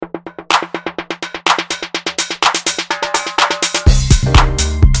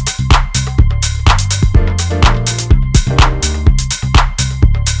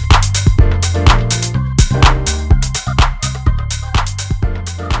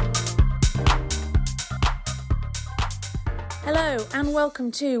Hello and welcome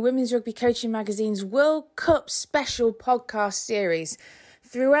to Women's Rugby Coaching Magazine's World Cup special podcast series.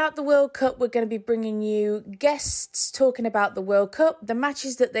 Throughout the World Cup, we're going to be bringing you guests talking about the World Cup, the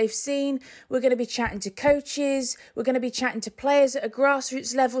matches that they've seen. We're going to be chatting to coaches. We're going to be chatting to players at a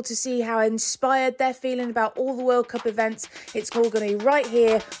grassroots level to see how inspired they're feeling about all the World Cup events. It's all going to be right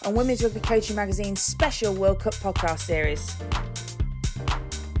here on Women's Rugby Coaching Magazine's special World Cup podcast series.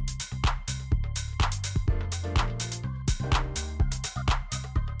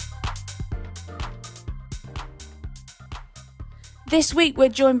 This week, we're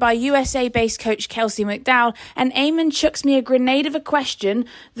joined by USA-based coach Kelsey McDowell, and Eamon chucks me a grenade of a question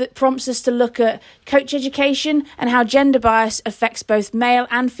that prompts us to look at coach education and how gender bias affects both male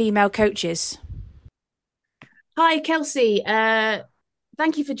and female coaches. Hi, Kelsey.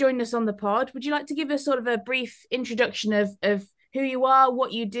 Thank you for joining us on the pod. Would you like to give us sort of a brief introduction of who you are,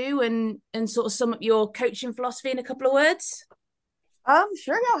 what you do, and sort of sum up your coaching philosophy in a couple of words?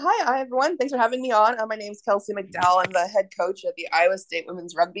 Sure. Yeah. Hi, everyone. Thanks for having me on. My name is Kelsey McDowell. I'm the head coach at the Iowa State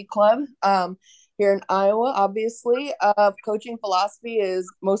Women's Rugby Club here in Iowa. Obviously, coaching philosophy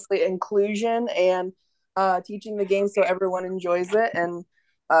is mostly inclusion and teaching the game so everyone enjoys it, and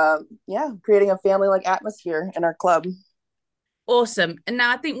creating a family-like atmosphere in our club. Awesome. And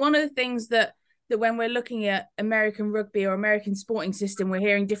now I think one of the things that when we're looking at American rugby or American sporting system, we're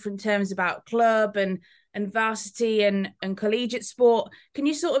hearing different terms about club and varsity and collegiate sport. Can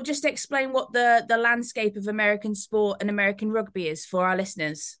you sort of just explain what the landscape of American sport and American rugby is for our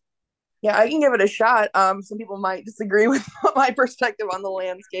listeners? Yeah, I can give it a shot. Some people might disagree with my perspective on the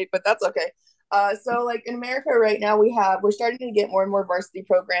landscape, but that's okay. So like in America right now, we're starting to get more and more varsity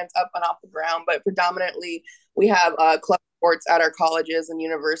programs up and off the ground, but predominantly we have club sports at our colleges and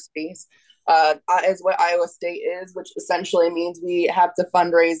universities. Is what Iowa State is, which essentially means we have to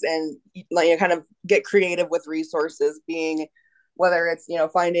fundraise and kind of get creative with resources, being whether it's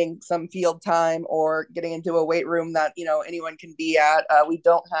finding some field time or getting into a weight room that anyone can be at. We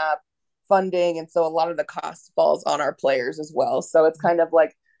don't have funding, and so a lot of the cost falls on our players as well. So it's kind of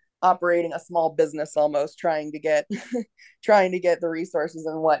like operating a small business almost, trying to get the resources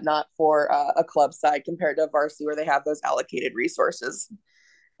and whatnot for a club side compared to a varsity where they have those allocated resources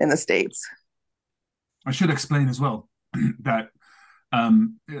in the States. I should explain as well that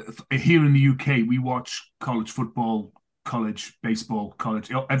here in the UK we watch college football, college baseball,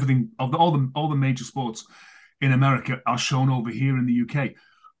 college everything of all the major sports in America are shown over here in the UK.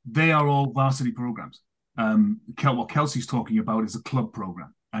 They are all varsity programs. What Kelsey's talking about is a club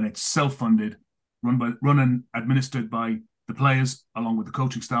program, and it's self-funded, run and administered by the players along with the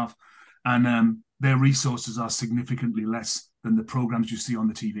coaching staff, and their resources are significantly less than the programs you see on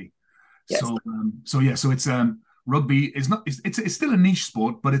the TV. Yes. So it's rugby is not it's still a niche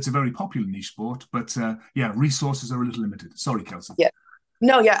sport, but it's a very popular niche sport. But resources are a little limited. Sorry, Kelsey. Yeah,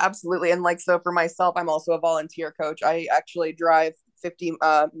 no, yeah, absolutely. And so for myself, I'm also a volunteer coach. I actually drive 50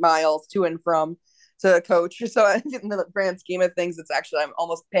 miles to and from to coach. So in the grand scheme of things, it's actually I'm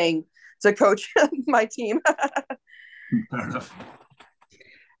almost paying to coach my team. Fair enough.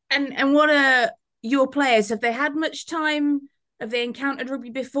 And what are your players? Have they had much time? Have they encountered rugby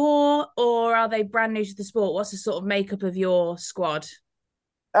before, or are they brand new to the sport? What's the sort of makeup of your squad?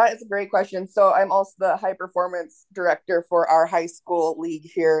 It's a great question. So I'm also the high performance director for our high school league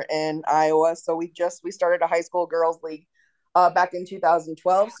here in Iowa. So we started a high school girls league back in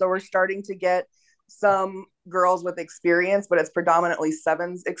 2012. So we're starting to get some girls with experience, but it's predominantly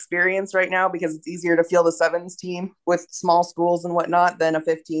sevens experience right now because it's easier to field a sevens team with small schools and whatnot than a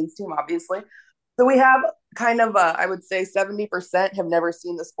 15s team, obviously. So we have kind of, I would say 70% have never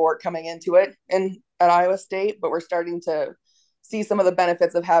seen the sport coming into it at Iowa State, but we're starting to see some of the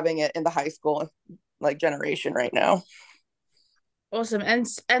benefits of having it in the high school generation right now. Awesome.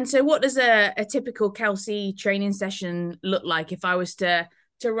 And so what does a typical Kelsey training session look like? If I was to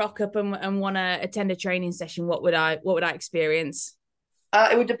rock up and want to attend a training session, what would I experience?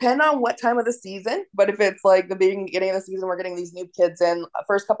 It would depend on what time of the season, but if it's like the beginning of the season, we're getting these new kids in.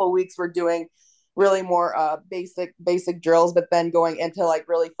 First couple of weeks, we're doing really more basic drills, but then going into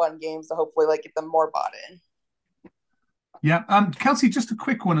really fun games to hopefully get them more bought in. Yeah. Kelsey, just a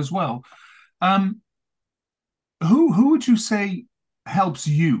quick one as well. Who would you say helps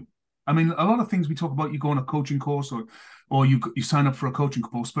you? I mean, a lot of things we talk about, you go on a coaching course or you sign up for a coaching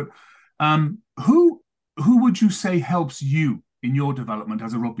course, but who would you say helps you in your development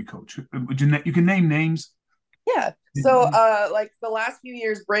as a rugby coach? You can name names. Yeah. So the last few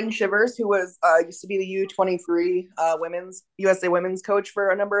years, Bryn Shivers, who was used to be the U23 USA women's coach for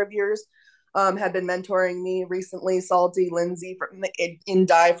a number of years, had been mentoring me recently. Salty, Lindsay from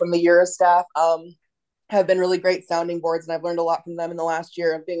Indie from the Euro staff have been really great sounding boards, and I've learned a lot from them in the last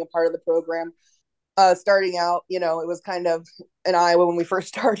year of being a part of the program. Starting out, it was kind of in Iowa when we first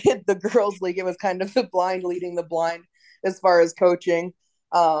started the girls' league. It was kind of the blind leading the blind as far as coaching.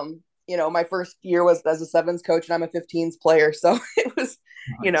 My first year was as a sevens coach, and I'm a 15s player, so it was,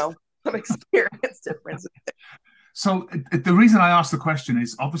 some experience differences. So the reason I asked the question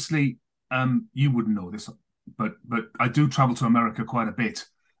is obviously you wouldn't know this, but I do travel to America quite a bit,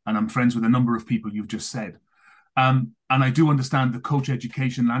 and I'm friends with a number of people you've just said. And I do understand the coach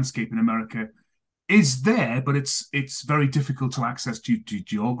education landscape in America is there, but it's very difficult to access due to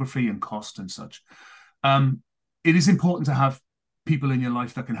geography and cost and such. It is important to have people in your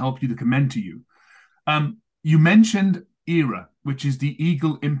life that can help you, that can mentor you. You mentioned ERA, which is the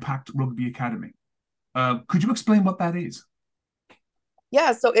Eagle Impact Rugby Academy. Could you explain what that is?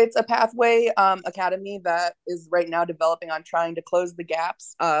 Yeah, so it's a pathway academy that is right now developing on trying to close the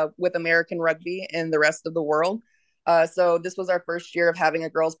gaps with American rugby in the rest of the world. So this was our first year of having a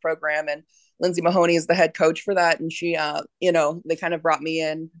girls program, and Lindsay Mahoney is the head coach for that. And she, they kind of brought me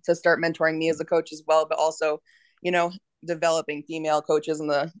in to start mentoring me as a coach as well, but also, developing female coaches in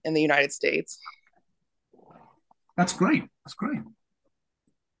the United States. That's great. That's great.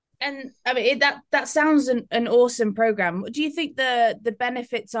 And I mean, that sounds an awesome program. What do you think the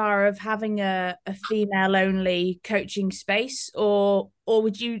benefits are of having a female only coaching space, or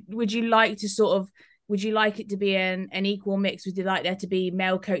would you like to would you like it to be an equal mix? Would you like there to be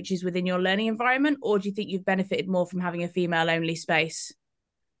male coaches within your learning environment, or do you think you've benefited more from having a female only space?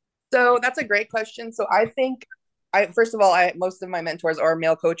 So that's a great question. So I think first of all, most of my mentors are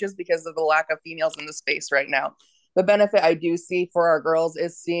male coaches because of the lack of females in the space right now. The benefit I do see for our girls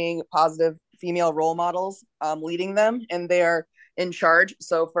is seeing positive female role models leading them, and they're in charge.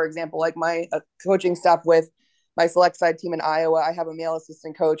 So, for example, like my coaching staff with my select side team in Iowa, I have a male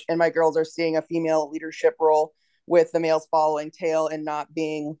assistant coach, and my girls are seeing a female leadership role with the males following tail and not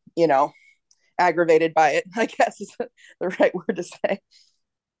being, aggravated by it, I guess is the right word to say.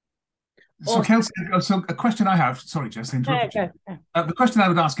 So, Kelsey, so a question I have, sorry, Jess, I interrupted you. The question I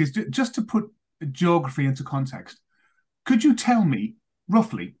would ask is just to put geography into context. Could you tell me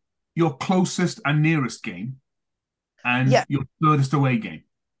roughly your closest and nearest game and your furthest away game?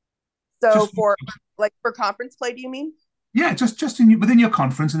 So for conference play, do you mean? Yeah, just within your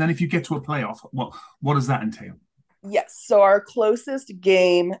conference, and then if you get to a playoff, what does that entail? Yes. So our closest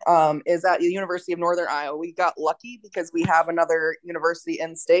game is at the University of Northern Iowa. We got lucky because we have another university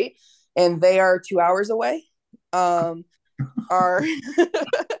in state, and they are 2 hours away. Our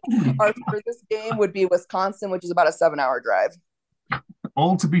furthest game would be Wisconsin, which is about a 7-hour drive.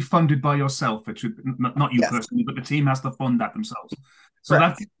 All to be funded by yourself. It should not you personally, but the team has to fund that themselves. So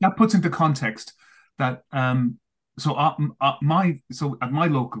that puts into context that so at my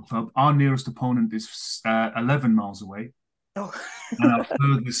local club, our nearest opponent is 11 miles away, and our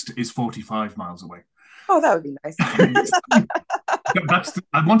furthest is 45 miles away. Oh, that would be nice.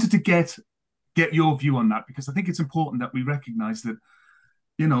 I wanted to get your view on that, because I think it's important that we recognize that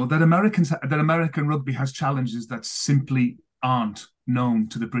that American rugby has challenges that simply aren't known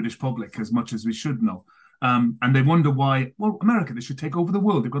to the British public as much as we should know. And they wonder why, well, America, they should take over the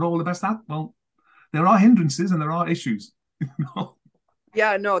world. They've got all the best at. Well, there are hindrances and there are issues.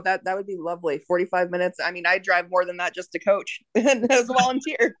 Yeah, no, that would be lovely. 45 minutes. I mean, I drive more than that just to coach and as a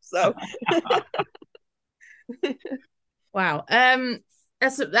volunteer. So wow.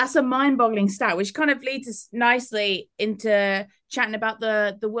 That's a mind-boggling stat, which kind of leads us nicely into chatting about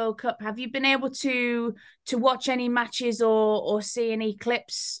the World Cup. Have you been able to watch any matches or see any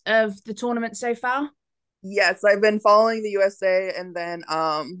clips of the tournament so far? Yes, I've been following the USA, and then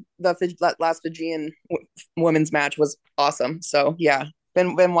the last Fijian women's match was awesome. So yeah,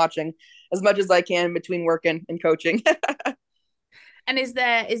 been watching as much as I can between work and coaching. And is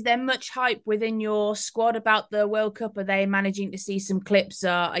there much hype within your squad about the World Cup? Are they managing to see some clips?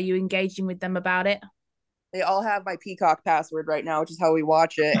 Are you engaging with them about it? They all have my Peacock password right now, which is how we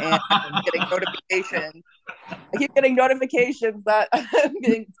watch it. And I'm getting notifications. I keep getting notifications that I'm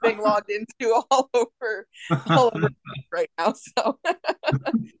being logged into all over right now. So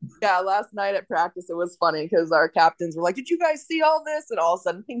yeah, last night at practice, it was funny because our captains were like, "Did you guys see all this?" And all of a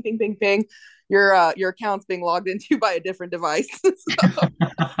sudden, ping, ping, ping, ping, your account's being logged into by a different device.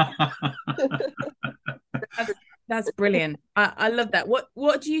 That's brilliant. I love that.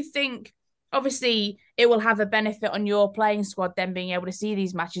 What do you think? Obviously, it will have a benefit on your playing squad then being able to see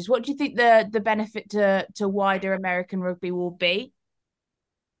these matches. What do you think the benefit to wider American rugby will be?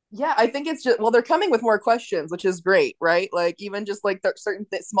 Yeah, I think it's just, well, they're coming with more questions, which is great, right? Like even just like certain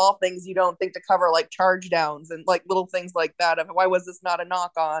small things you don't think to cover, like charge downs and like little things like that of why was this not a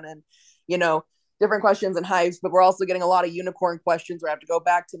knock on, and different questions and hypes, but we're also getting a lot of unicorn questions where I have to go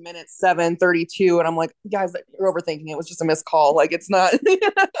back to minute 7:32, and I'm like, guys, you're overthinking. It was just a missed call. Like it's not.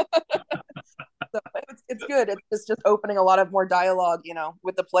 So it's good. It's just opening a lot of more dialogue,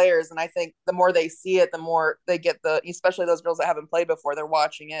 with the players. And I think the more they see it, the more they get especially those girls that haven't played before, they're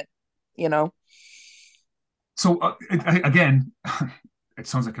watching it. So again, it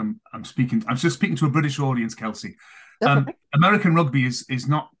sounds like I'm speaking. I'm just speaking to a British audience, Kelsey. American rugby is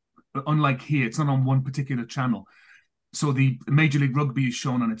not unlike here. It's not on one particular channel. So the Major League Rugby is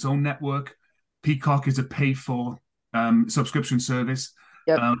shown on its own network. Peacock is a paid-for subscription service,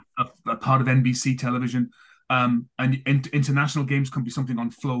 yep. a part of NBC television. And international games can be something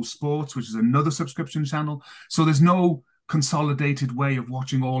on Flow Sports, which is another subscription channel. So there's no consolidated way of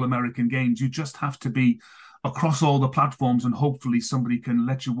watching all American games. You just have to be across all the platforms, and hopefully somebody can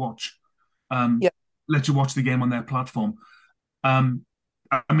let you watch the game on their platform. And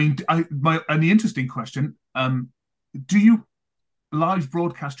the interesting question, do you live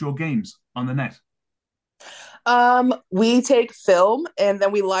broadcast your games on the net? We take film and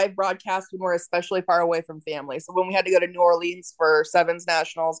then we live broadcast when we're especially far away from family. So when we had to go to New Orleans for Sevens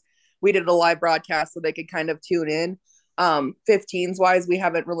Nationals, we did a live broadcast so they could kind of tune in. 15s wise, we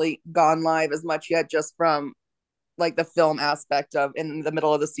haven't really gone live as much yet, just from like the film aspect of in the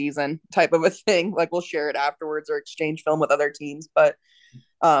middle of the season type of a thing. Like we'll share it afterwards or exchange film with other teams, but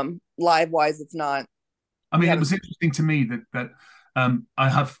live wise, it's not. I mean, it was interesting to me that I'm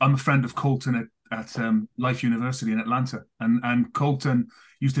a friend of Colton at Life University in Atlanta, and Colton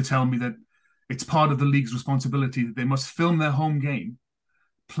used to tell me that it's part of the league's responsibility that they must film their home game,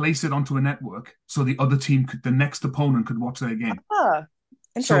 place it onto a network, so the other team the next opponent could watch their game.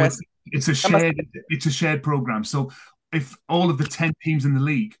 Interesting. So it's a shared program. So if all of the 10 teams in the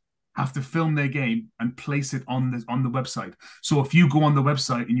league have to film their game and place it on the website. So if you go on the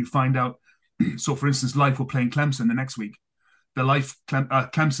website and you find out, so for instance, Life were playing Clemson the next week,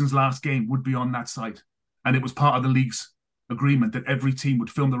 Clemson's last game would be on that site, and it was part of the league's agreement that every team would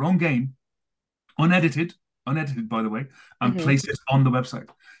film their own game, unedited by the way, and place it on the website.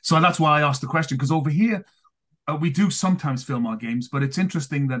 So that's why I asked the question, because over here we do sometimes film our games, but it's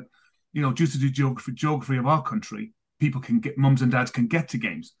interesting that due to the geography of our country, mums and dads can get to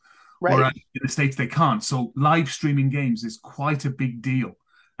games, right? Whereas in the States they can't. So live streaming games is quite a big deal,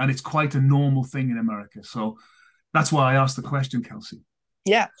 and it's quite a normal thing in America. So that's why I asked the question, Kelsey.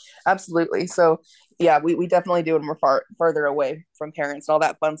 Yeah, absolutely. So yeah, we definitely do when we're further away from parents and all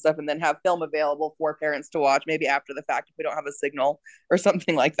that fun stuff, and then have film available for parents to watch maybe after the fact if we don't have a signal or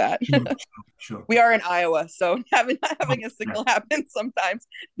something like that. Sure. We are in Iowa, so not having a signal happens sometimes.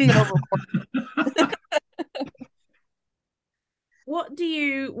 What do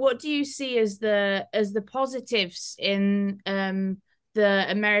you see as the positives in the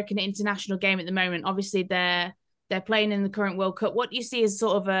American international game at the moment? Obviously they're playing in the current World Cup. What do you see as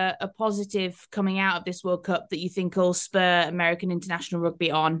sort of a positive coming out of this World Cup that you think will spur American international rugby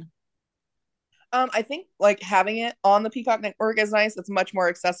on? I think like having it on the Peacock network is nice. It's much more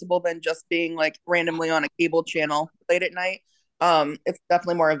accessible than just being like randomly on a cable channel late at night. It's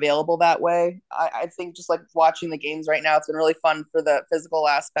definitely more available that way. I think just like watching the games right now, it's been really fun for the physical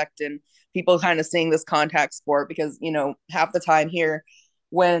aspect and people kind of seeing this contact sport, because half the time here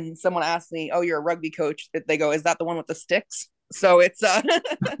when someone asks me, "Oh, you're a rugby coach," they go, "Is that the one with the sticks?" So it's so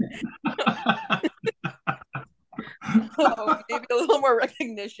maybe a little more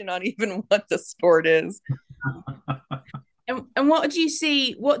recognition on even what the sport is. And what do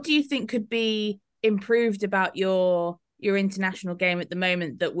you think could be improved about your international game at the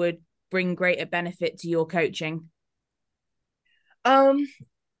moment that would bring greater benefit to your coaching?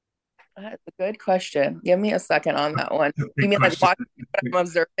 That's a good question. Give me a second on that one. You mean like watching what I'm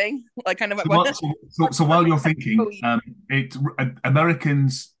observing? Like kind of so while you're thinking,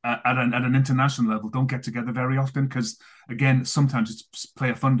 Americans at an international level don't get together very often because, again, sometimes it's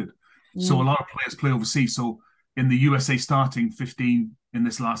player funded. So a lot of players play overseas. So in the USA starting 15 in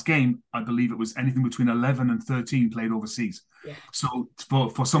this last game, I believe it was anything between 11 and 13 played overseas. Yeah. So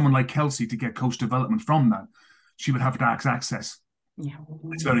for someone like Kelsey to get coach development from that, she would have to access. Yeah.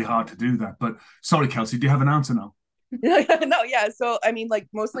 It's very hard to do that. But sorry, Kelsey, do you have an answer now? No, yeah. So I mean, like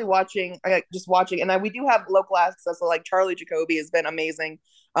mostly watching, and we do have local access. So like Charlie Jacoby has been amazing,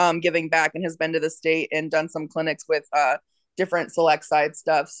 giving back, and has been to the state and done some clinics with different select side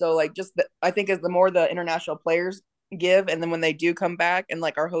stuff. So like I think as the more the international players give, and then when they do come back and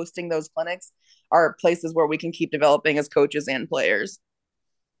like are hosting those clinics, are places where we can keep developing as coaches and players.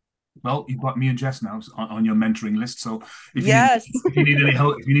 Well, you've got me and Jess now on your mentoring list. So if you need any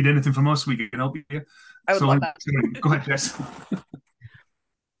help, if you need anything from us, we can help you. I would love that. Go ahead, Jess.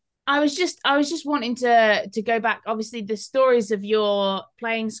 I was just wanting to go back. Obviously, the stories of your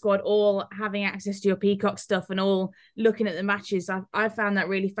playing squad all having access to your Peacock stuff and all looking at the matches, I found that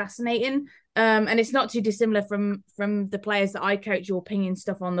really fascinating. And it's not too dissimilar from the players that I coach, all pinging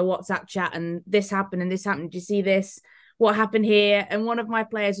stuff on the WhatsApp chat, and this happened and this happened. Did you see this? What happened here? And one of my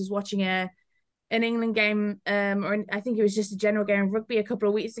players was watching an England game, or I think it was just a general game of rugby a couple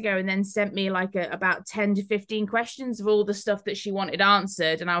of weeks ago, and then sent me like about 10 to 15 questions of all the stuff that she wanted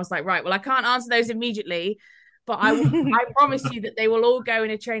answered. And I was like, right, well, I can't answer those immediately, but I promise you that they will all go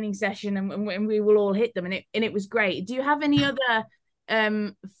in a training session, and we will all hit them. And it was great. Do you have any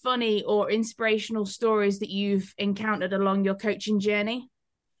other funny or inspirational stories that you've encountered along your coaching journey?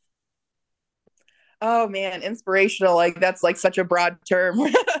 Oh man, inspirational. Like that's like such a broad term.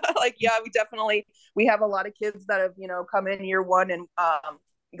 Like, yeah, we have a lot of kids that have, come in year one and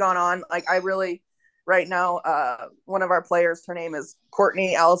gone on. Like I really right now, one of our players, her name is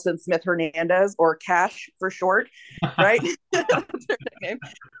Courtney Allison Smith Hernandez, or Cash for short, right? That's her name.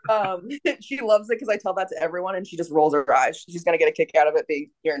 She loves it because I tell that to everyone and she just rolls her eyes. She's gonna get a kick out of it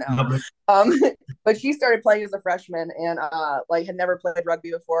being here now. But she started playing as a freshman and like had never played rugby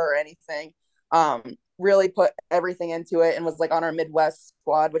before or anything. Really put everything into it and was like on our Midwest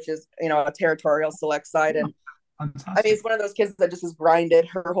squad, which is, a territorial select side. And fantastic. I mean, it's one of those kids that just has grinded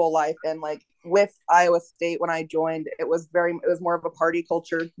her whole life. And like with Iowa State, when I joined, it was more of a party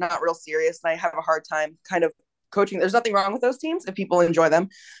culture, not real serious. And I have a hard time kind of coaching. There's nothing wrong with those teams if people enjoy them.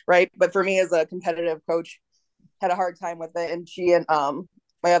 Right. But for me as a competitive coach, had a hard time with it. And she and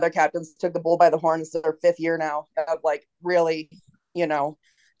my other captains took the bull by the horns. Their 5th year now of like really,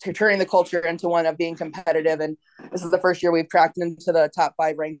 turning the culture into one of being competitive. And this is the first year we've cracked into the top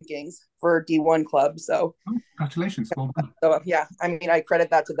 5 rankings for D1 clubs. So congratulations. So yeah, I mean, I credit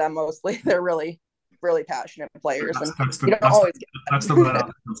that to them mostly. They're really, really passionate players. That's the right answer.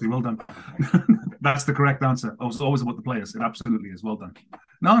 Well done. That's the correct answer. It's always about the players. It absolutely is. Well done.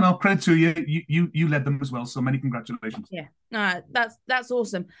 No, credit to you. You led them as well. So many congratulations. Yeah, no, that's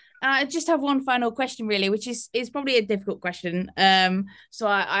awesome. I just have one final question, really, which is probably a difficult question. So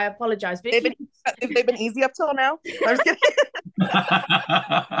I apologize. But they've been easy up till now. I'm just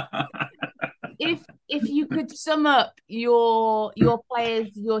kidding. If you could sum up your players,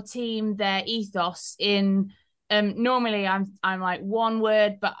 your team, their ethos in normally I'm like one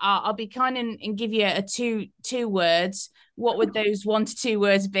word, but I'll be kind and give you a two words. What would those 1 to 2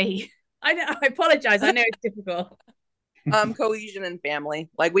 words be? I apologize. I know it's difficult. Cohesion and family.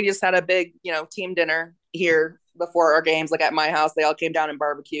 Like we just had a big, team dinner here before our games, like at my house. They all came down and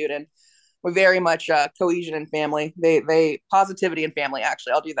barbecued, and we very much cohesion and family. They positivity and family.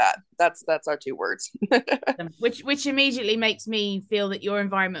 Actually, I'll do that. That's our 2 words. which immediately makes me feel that your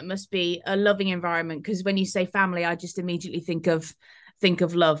environment must be a loving environment, because when you say family, I just immediately think of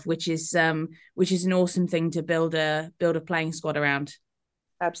love, which is an awesome thing to build a playing squad around.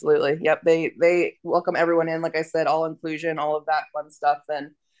 Absolutely. Yep. They welcome everyone in. Like I said, all inclusion, all of that fun stuff.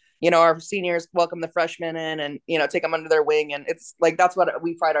 And our seniors welcome the freshmen in and, take them under their wing. And it's like, that's what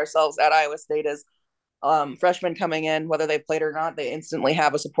we pride ourselves at Iowa State is freshmen coming in, whether they've played or not, they instantly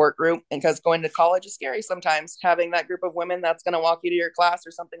have a support group. And because going to college is scary sometimes, having that group of women that's going to walk you to your class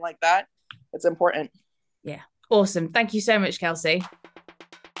or something like that, it's important. Yeah. Awesome. Thank you so much, Kelsey.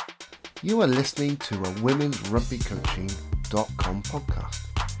 You are listening to a womensrugbycoaching.com podcast.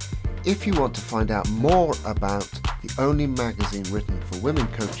 If you want to find out more about the only magazine written for women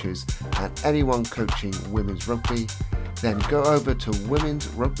coaches and anyone coaching women's rugby, then go over to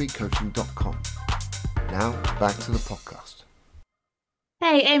womensrugbycoaching.com. Now, back to the podcast.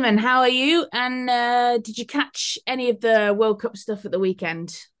 Hey, Eamon, how are you? And did you catch any of the World Cup stuff at the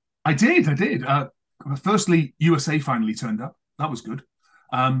weekend? I did. Firstly, USA finally turned up. That was good.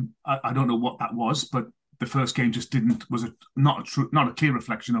 I don't know what that was, but the first game just not a clear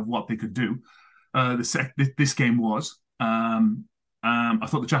reflection of what they could do. This game was. I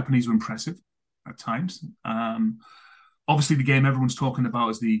thought the Japanese were impressive at times. Obviously, the game everyone's talking about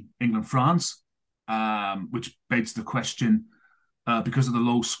is the England-France, which begs the question, because of the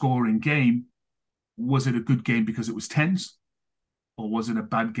low-scoring game, was it a good game because it was tense, or was it a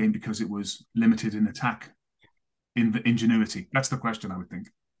bad game because it was limited in attack, in the ingenuity? That's the question, I would think.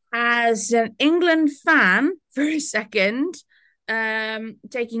 As an England fan for a second,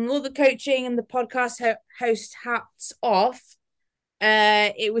 taking all the coaching and the podcast host hats off,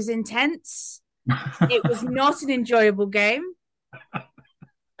 it was intense. It was not an enjoyable game.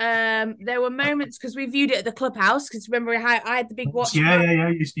 There were moments, because we viewed it at the clubhouse, because remember I had the big watch.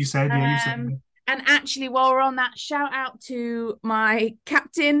 Yeah. You said. And actually, while we're on that, shout out to my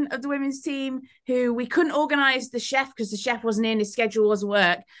captain of the women's team, who we couldn't organise the chef because the chef wasn't in, his schedule wasn't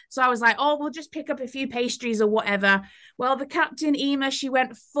work. So I was like, oh, we'll just pick up a few pastries or whatever. Well, the captain, Ema, she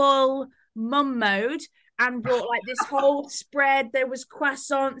went full mum mode and brought like this whole spread. There was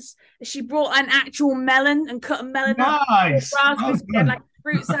croissants. She brought an actual melon and cut a melon up. Nice. Raspberries, like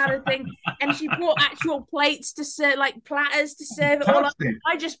fruit salad thing, and she brought actual plates to serve, like platters to serve it all up.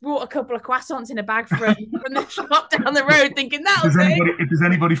 I just brought a couple of croissants in a bag from the shop down the road, thinking that was it. If there's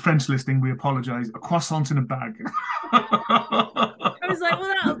anybody French listening, we apologise. A croissant in a bag. I was like,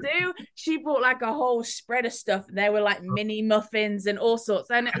 well, that'll do. She brought like a whole spread of stuff. There were like mini muffins and all sorts.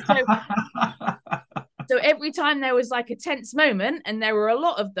 And so every time there was like a tense moment, and there were a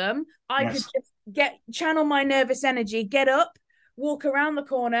lot of them, I could just channel my nervous energy, get up, walk around the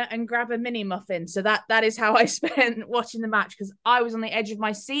corner and grab a mini muffin. So that is how I spent watching the match, because I was on the edge of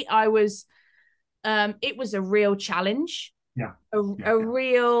my seat. I was it was a real challenge. A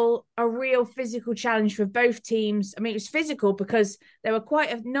real physical challenge for both teams. I mean, it was physical because there were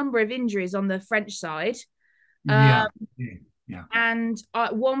quite a number of injuries on the French side. And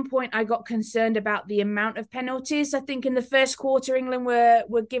at one point I got concerned about the amount of penalties. I think in the first quarter England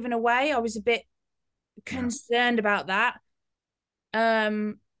were given away. I was a bit concerned about that.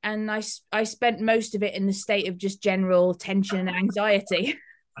 And I spent most of it in the state of just general tension and anxiety.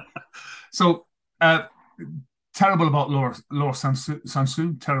 So terrible about Laura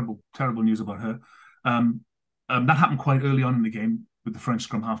Sansu. Terrible news about her. That happened quite early on in the game with the French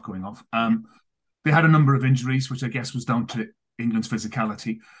scrum half going off. They had a number of injuries, which I guess was down to England's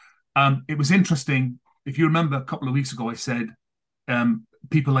physicality. It was interesting. If you remember a couple of weeks ago, I said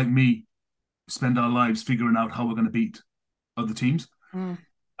people like me spend our lives figuring out how we're going to beat other teams.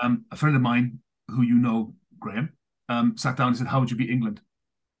 A friend of mine, who you know, Graham, sat down and said, how would you beat England?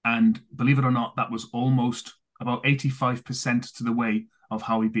 And believe it or not, that was almost about 85% to the way of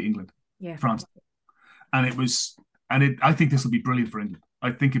how we beat England. France. And I think this will be brilliant for England.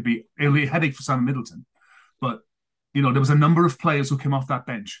 I think it'll be a headache for Simon Middleton. But, you know, there was a number of players who came off that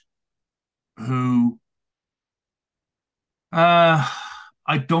bench who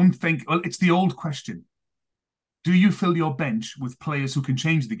I don't think, well, it's the old question. Do you fill your bench with players who can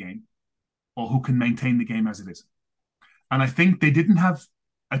change the game or who can maintain the game as it is? And I think they didn't have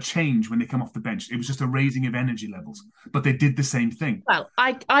a change when they come off the bench. It was just a raising of energy levels, but they did the same thing. Well,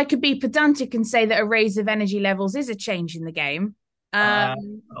 I could be pedantic and say that a raise of energy levels is a change in the game.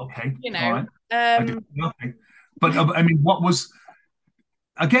 Okay. You know, okay. But I mean, what was,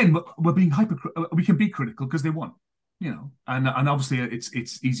 again, we're being we can be critical because they won, you know, and obviously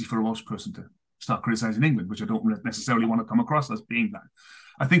it's easy for a Welsh person to start criticising England, which I don't necessarily want to come across as being that.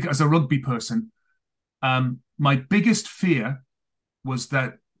 I think as a rugby person, my biggest fear was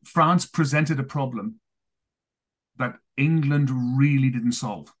that France presented a problem that England really didn't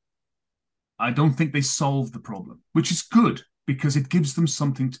solve. I don't think they solved the problem, which is good because it gives them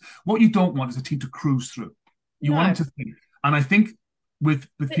something. What you don't want is a team to cruise through. You want them to think. And I think with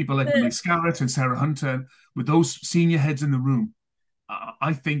people like Millie Scarlett and Sarah Hunter, with those senior heads in the room,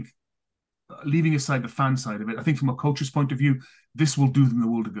 I think, leaving aside the fan side of it, I think from a coach's point of view, this will do them the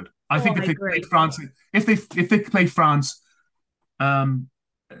world of good. I think if they play France, if they play France,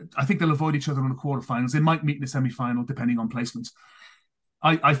 I think they'll avoid each other in the quarterfinals. They might meet in the semi-final, depending on placements.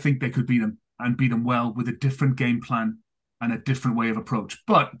 I think they could beat them and beat them well with a different game plan and a different way of approach.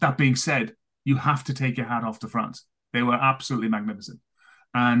 But that being said, you have to take your hat off to France. They were absolutely magnificent.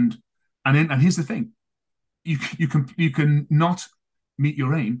 And here's the thing: you can not meet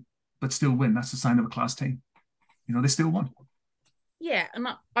your aim, but still win. That's a sign of a class team. You know, they still won. Yeah, and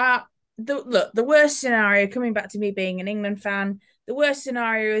the worst scenario, coming back to me being an England fan, the worst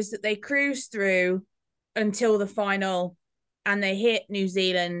scenario is that they cruise through until the final and they hit New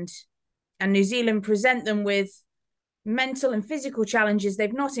Zealand, and New Zealand present them with mental and physical challenges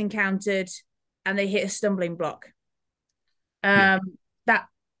they've not encountered, and they hit a stumbling block.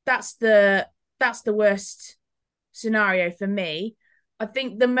 That's the worst scenario for me. I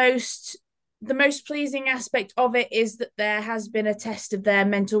think the most pleasing aspect of it is that there has been a test of their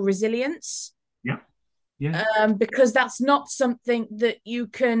mental resilience. Because that's not something that you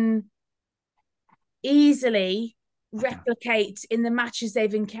can easily replicate in the matches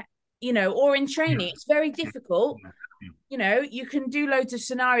they've or in training. It's very difficult. You know, you can do loads of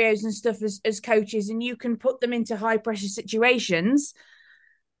scenarios and stuff as coaches, and you can put them into high pressure situations.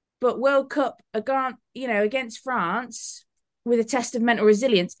 But World Cup, against France, with a test of mental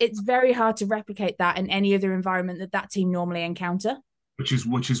resilience, it's very hard to replicate that in any other environment that team normally encounter. Which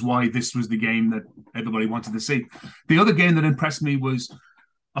is why this was the game that everybody wanted to see. The other game that impressed me was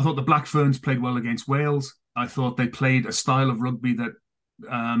I thought the Black Ferns played well against Wales. I thought they played a style of rugby that,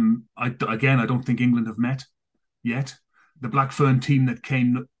 I don't think England have met yet. The Black Fern team that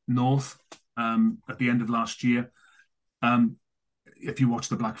came north at the end of last year, if you watch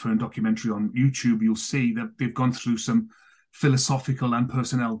the Black Fern documentary on YouTube, you'll see that they've gone through some philosophical and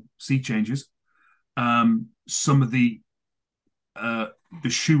personnel sea changes. Some of the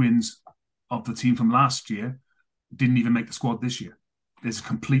shoe-ins of the team from last year didn't even make the squad this year. There's a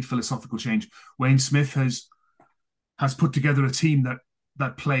complete philosophical change. Wayne Smith has put together a team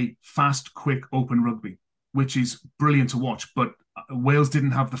that play fast, quick, open rugby, which is brilliant to watch. But Wales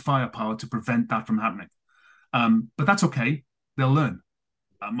didn't have the firepower to prevent that from happening. But that's okay. They'll learn.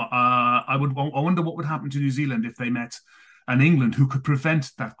 I wonder what would happen to New Zealand if they met an England who could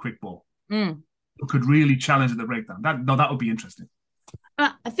prevent that quick ball, who could really challenge at the breakdown. That would be interesting.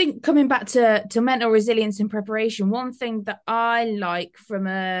 I think coming back to mental resilience and preparation, one thing that I like from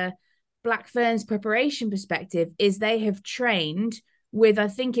a Black Ferns preparation perspective is they have trained with, I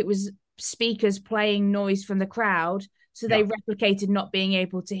think it was speakers playing noise from the crowd. So they replicated not being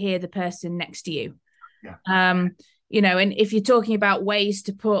able to hear the person next to you. Yeah. And if you're talking about ways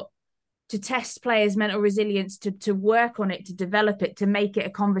to test players' mental resilience, to work on it, to develop it, to make it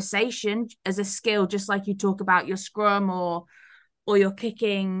a conversation as a skill, just like you talk about your scrum or your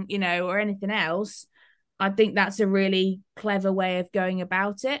kicking, or anything else, I think that's a really clever way of going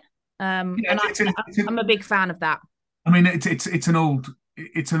about it. I'm a big fan of that. I mean, it's an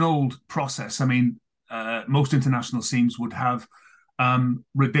old process. I mean, most international teams would have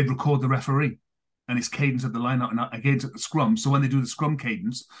they'd record the referee and his cadence at the line out and against at the scrum. So when they do the scrum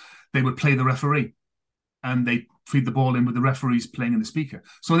cadence, they would play the referee and they feed the ball in with the referees playing in the speaker.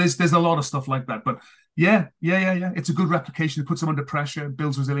 So there's a lot of stuff like that. But yeah. It's a good replication. It puts them under pressure,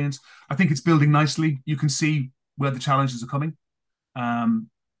 builds resilience. I think it's building nicely. You can see where the challenges are coming. And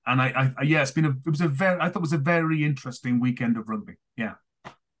I thought it was a very interesting weekend of rugby. Yeah.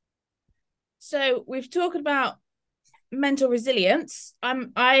 So we've talked about mental resilience.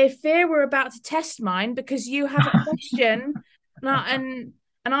 I fear we're about to test mine because you have a question, and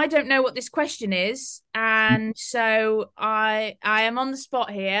I don't know what this question is, and so I am on the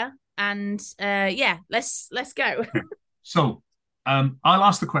spot here. And let's go. So I'll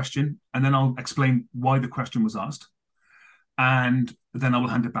ask the question and then I'll explain why the question was asked. And then I will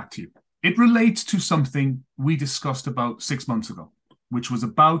hand it back to you. It relates to something we discussed about 6 months ago, which was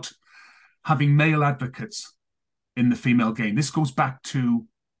about having male advocates in the female game. This goes back to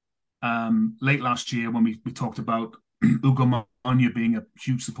late last year when we talked about Ugo Monye being a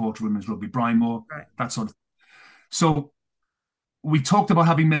huge supporter of women's rugby, Brian Moore, right, that sort of thing. So we talked about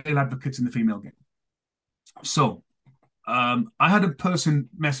having male advocates in the female game. So I had a person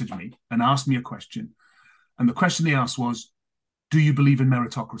message me and ask me a question. And the question they asked was, do you believe in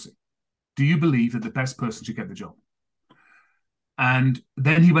meritocracy? Do you believe that the best person should get the job? And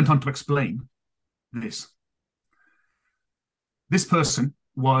then he went on to explain this. This person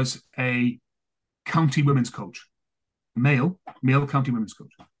was a county women's coach, male county women's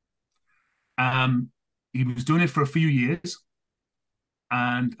coach. He was doing it for a few years.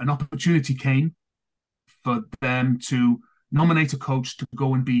 And an opportunity came for them to nominate a coach to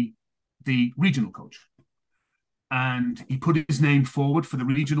go and be the regional coach. And he put his name forward for the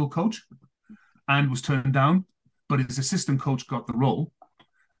regional coach and was turned down, but his assistant coach got the role,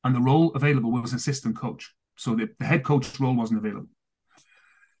 and the role available was assistant coach. So the head coach role wasn't available.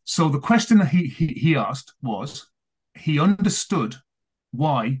 So the question that he asked was, he understood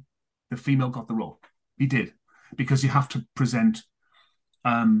why the female got the role. He did, because you have to present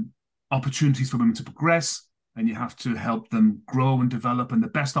opportunities for women to progress, and you have to help them grow and develop. And the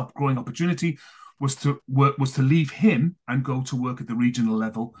best growing opportunity was to leave him and go to work at the regional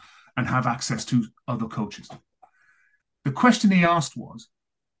level and have access to other coaches. The question he asked was,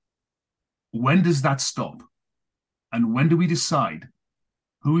 when does that stop? And when do we decide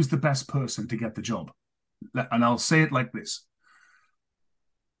who is the best person to get the job? And I'll say it like this.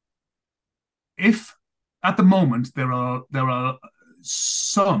 If at the moment there are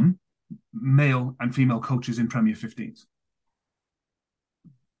some male and female coaches in Premier 15s,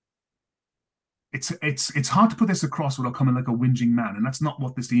 it's hard to put this across without coming like a whinging man, and that's not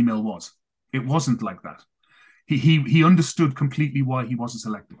what this email was. It wasn't like that. He understood completely why he wasn't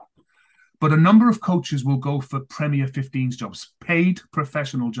selected. But a number of coaches will go for Premier 15s jobs, paid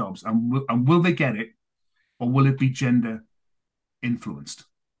professional jobs, and will they get it, or will it be gender influenced?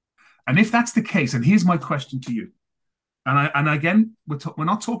 And if that's the case, and here's my question to you, and again, we're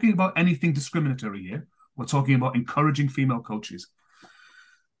not talking about anything discriminatory here. We're talking about encouraging female coaches.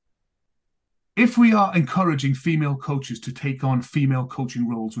 if we are encouraging female coaches to take on female coaching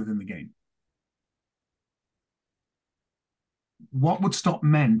roles within the game, what would stop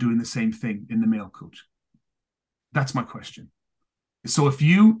men doing the same thing in the male coach? That's my question. So if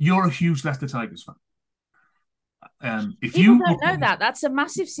you're a huge Leicester Tigers fan, if People you don't know that. That's a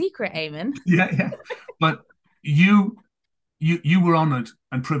massive secret, Eamon. yeah. But you were honoured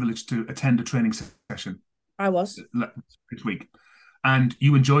and privileged to attend a training session. I was this week, and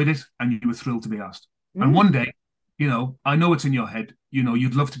you enjoyed it, and you were thrilled to be asked. And one day, I know it's in your head.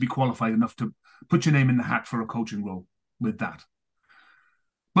 You'd love to be qualified enough to put your name in the hat for a coaching role with that.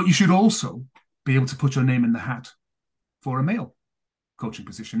 But you should also be able to put your name in the hat for a male coaching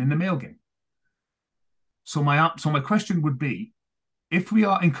position in the male game. So my question would be, if we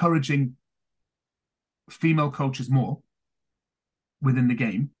are encouraging female coaches more within the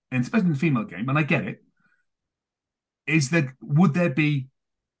game, and especially in the female game, and I get it, would there be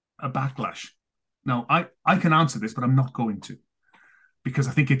a backlash? Now, I can answer this, but I'm not going to, because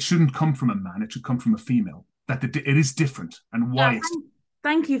I think it shouldn't come from a man; it should come from a female. That it is different, and why.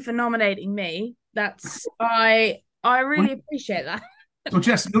 Thank you for nominating me. I really appreciate that. So,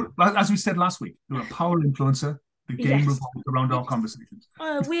 Jess, as we said last week, you're a power influencer. The game revolves around our conversations.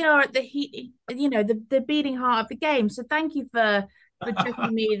 We are at the heat, the beating heart of the game. So, thank you for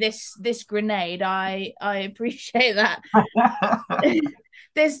giving me this grenade. I appreciate that.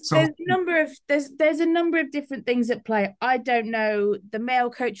 There's a number of different things at play. I don't know the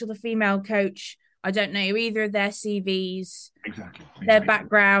male coach or the female coach. I don't know either of their CVs, exactly. their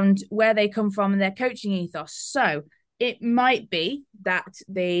background, where they come from, and their coaching ethos. So it might be that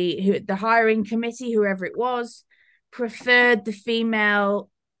the hiring committee, whoever it was, preferred the female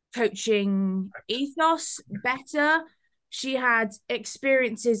coaching ethos better. She had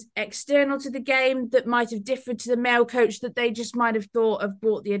experiences external to the game that might have differed to the male coach that they just might have thought have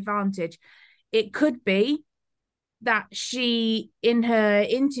brought the advantage. It could be that she, in her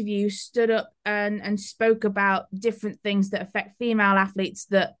interview, stood up and spoke about different things that affect female athletes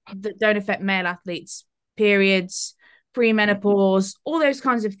that don't affect male athletes, periods, premenopause, all those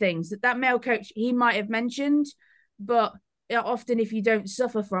kinds of things that male coach, he might have mentioned, but often if you don't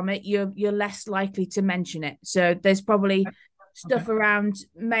suffer from it, you're less likely to mention it. So there's probably stuff around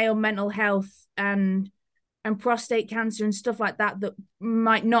male mental health and prostate cancer and stuff like that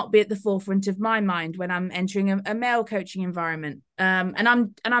might not be at the forefront of my mind when I'm entering a male coaching environment.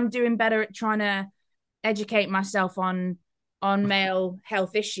 And I'm doing better at trying to educate myself on male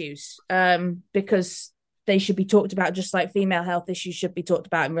health issues, because they should be talked about just like female health issues should be talked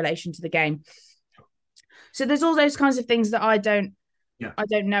about in relation to the game. So there's all those kinds of things that I don't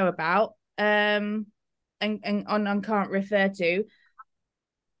know about, and can't refer to.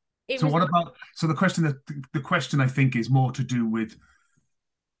 The question I think is more to do with,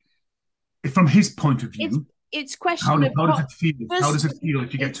 from his point of view, it's question how of does it feel? How does it feel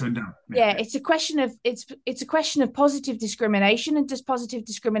if you get turned down? Yeah, it's a question of positive discrimination, and does positive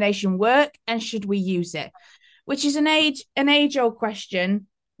discrimination work, and should we use it? Which is an age old question,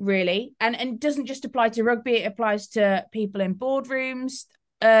 really, and it doesn't just apply to rugby; it applies to people in boardrooms.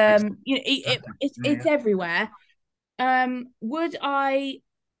 It's everywhere. Would I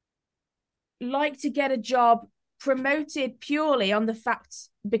like to get a job promoted purely on the fact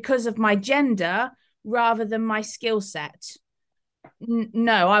because of my gender rather than my skill set?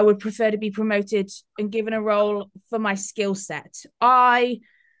 No, I would prefer to be promoted and given a role for my skill set. I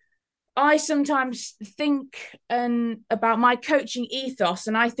sometimes think about my coaching ethos,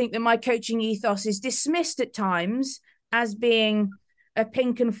 and I think that my coaching ethos is dismissed at times as being a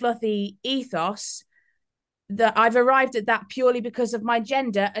pink and fluffy ethos, that I've arrived at that purely because of my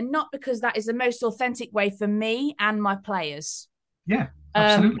gender and not because that is the most authentic way for me and my players. Yeah,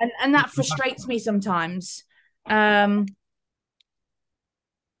 absolutely. And that frustrates me sometimes. Would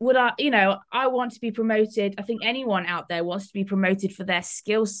I want to be promoted. I think anyone out there wants to be promoted for their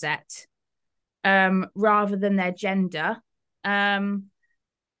skill set, rather than their gender.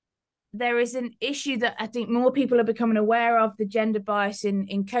 There is an issue that I think more people are becoming aware of, the gender bias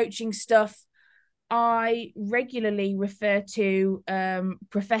in coaching stuff. I regularly refer to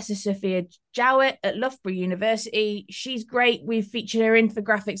Professor Sophia Jowett at Loughborough University. She's great. We've featured her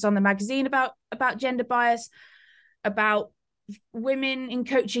infographics on the magazine about gender bias, about women in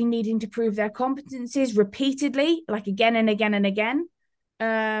coaching needing to prove their competencies repeatedly, like again and again and again.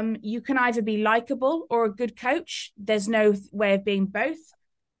 You can either be likable or a good coach. There's no way of being both.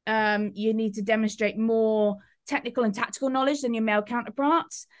 You need to demonstrate more technical and tactical knowledge than your male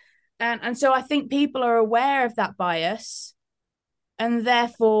counterparts. And so I think people are aware of that bias, and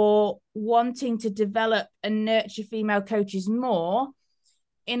therefore wanting to develop and nurture female coaches more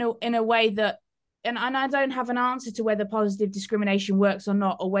in a way that and I don't have an answer to whether positive discrimination works or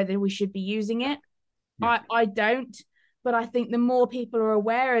not, or whether we should be using it. Yeah. I don't, but I think the more people are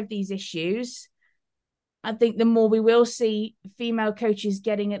aware of these issues, I think the more we will see female coaches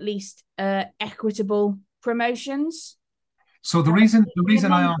getting at least equitable promotions. So the reason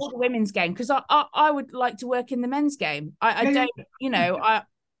I asked the women's game, because I would like to work in the men's game. I don't, you know,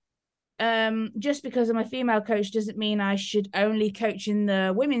 just because I'm a female coach doesn't mean I should only coach in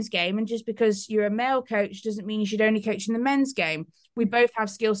the women's game, and just because you're a male coach doesn't mean you should only coach in the men's game. We both have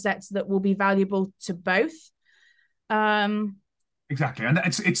skill sets that will be valuable to both. Exactly, and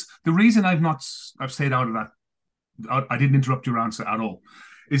it's the reason I've stayed out of that. I didn't interrupt your answer at all.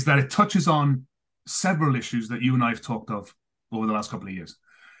 Is that it touches on several issues that you and I have talked of over the last couple of years,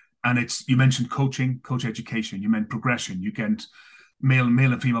 and you mentioned coaching, coach education, you meant progression, you meant male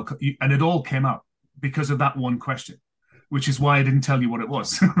and female, and it all came up because of that one question, which is why I didn't tell you what it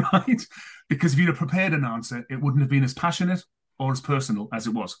was, right? Because if you'd have prepared an answer, it wouldn't have been as passionate or as personal as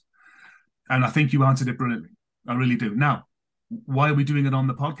it was, and I think you answered it brilliantly. I really do. Now, why are we doing it on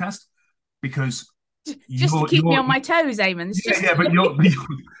the podcast? Because just to keep me on my toes, Eamon.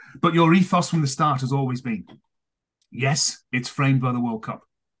 But your ethos from the start has always been, yes, it's framed by the World Cup,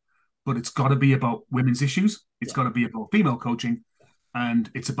 but it's got to be about women's issues. It's got to be about female coaching, and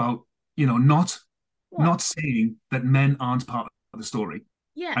it's about not saying that men aren't part of the story.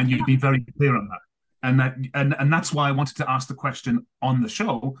 Yeah, and you'd be very clear on that, and that's why I wanted to ask the question on the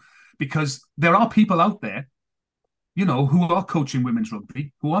show, because there are people out there, who are coaching women's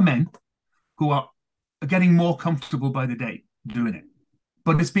rugby, who are men, who are getting more comfortable by the day doing it.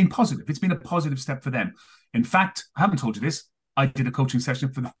 But it's been positive. It's been a positive step for them. In fact, I haven't told you this. I did a coaching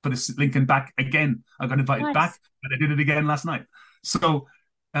session for the Lincoln back again. I got invited back, and I did it again last night. So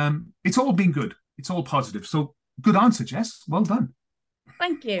it's all been good. It's all positive. So good answer, Jess. Well done.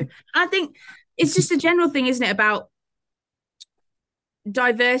 Thank you. I think it's just a general thing, isn't it, about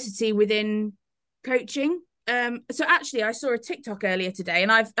diversity within coaching. So actually, I saw a TikTok earlier today,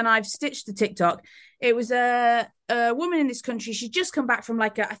 and I've stitched the TikTok. It was a woman in this country. She'd just come back from I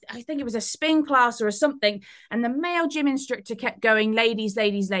think it was a spin class or something, and the male gym instructor kept going, ladies,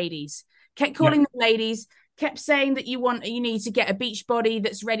 ladies, ladies, kept calling them ladies, kept saying that you need to get a beach body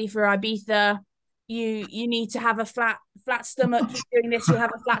that's ready for Ibiza. You need to have a flat stomach. Keep doing this, you'll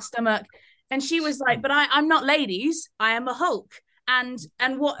have a flat stomach. And she was like, but I'm not ladies. I am a Hulk. And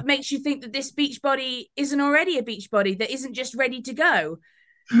what makes you think that this beach body isn't already a beach body that isn't just ready to go?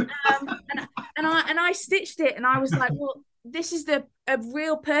 And I stitched it, and I was like, well, this is a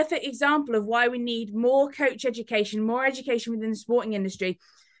real perfect example of why we need more coach education, more education within the sporting industry,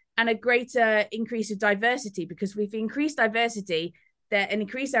 and a greater increase of diversity. Because if we've increased diversity and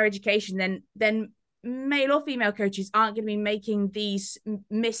increased our education, then male or female coaches aren't going to be making these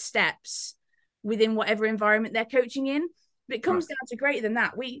missteps within whatever environment they're coaching in. But it comes down to greater than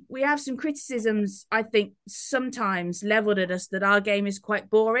that. We have some criticisms, I think, sometimes leveled at us that our game is quite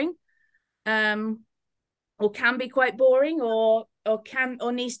boring, or can be quite boring, or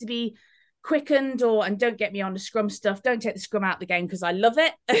needs to be quickened. And don't get me on the scrum stuff. Don't take the scrum out of the game, because I love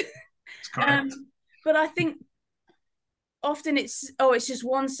it. But I think often it's just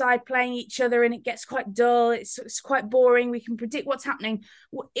one side playing each other, and it gets quite dull. It's quite boring. We can predict what's happening.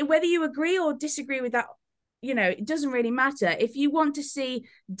 Whether you agree or disagree with that, it doesn't really matter. If you want to see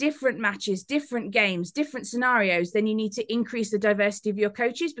different matches, different games, different scenarios, then you need to increase the diversity of your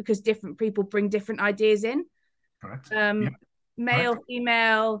coaches, because different people bring different ideas in. Correct. Male,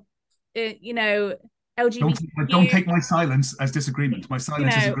 female, LGBT. Don't take my silence as disagreement. My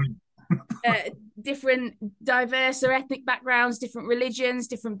silence is agreement. Different diverse or ethnic backgrounds, different religions,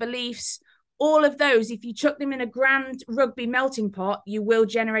 different beliefs. All of those, if you chuck them in a grand rugby melting pot, you will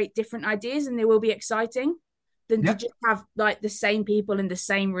generate different ideas, and they will be exciting than to just have the same people in the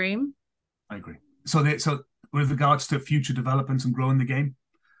same room. I agree. So with regards to future developments and growing the game,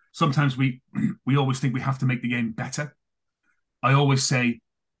 sometimes we always think we have to make the game better. I always say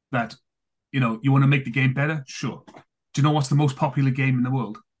that, you want to make the game better? Sure. Do you know what's the most popular game in the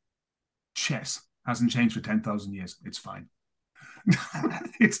world? Chess. Hasn't changed for 10,000 years. It's fine.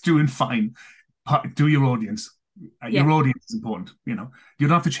 It's doing fine. Do your audience. Your audience is important. You don't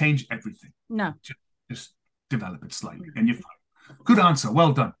have to change everything. No. Just develop it slightly, and you're fine. Good answer.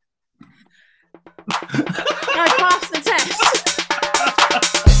 Well done. I passed the test.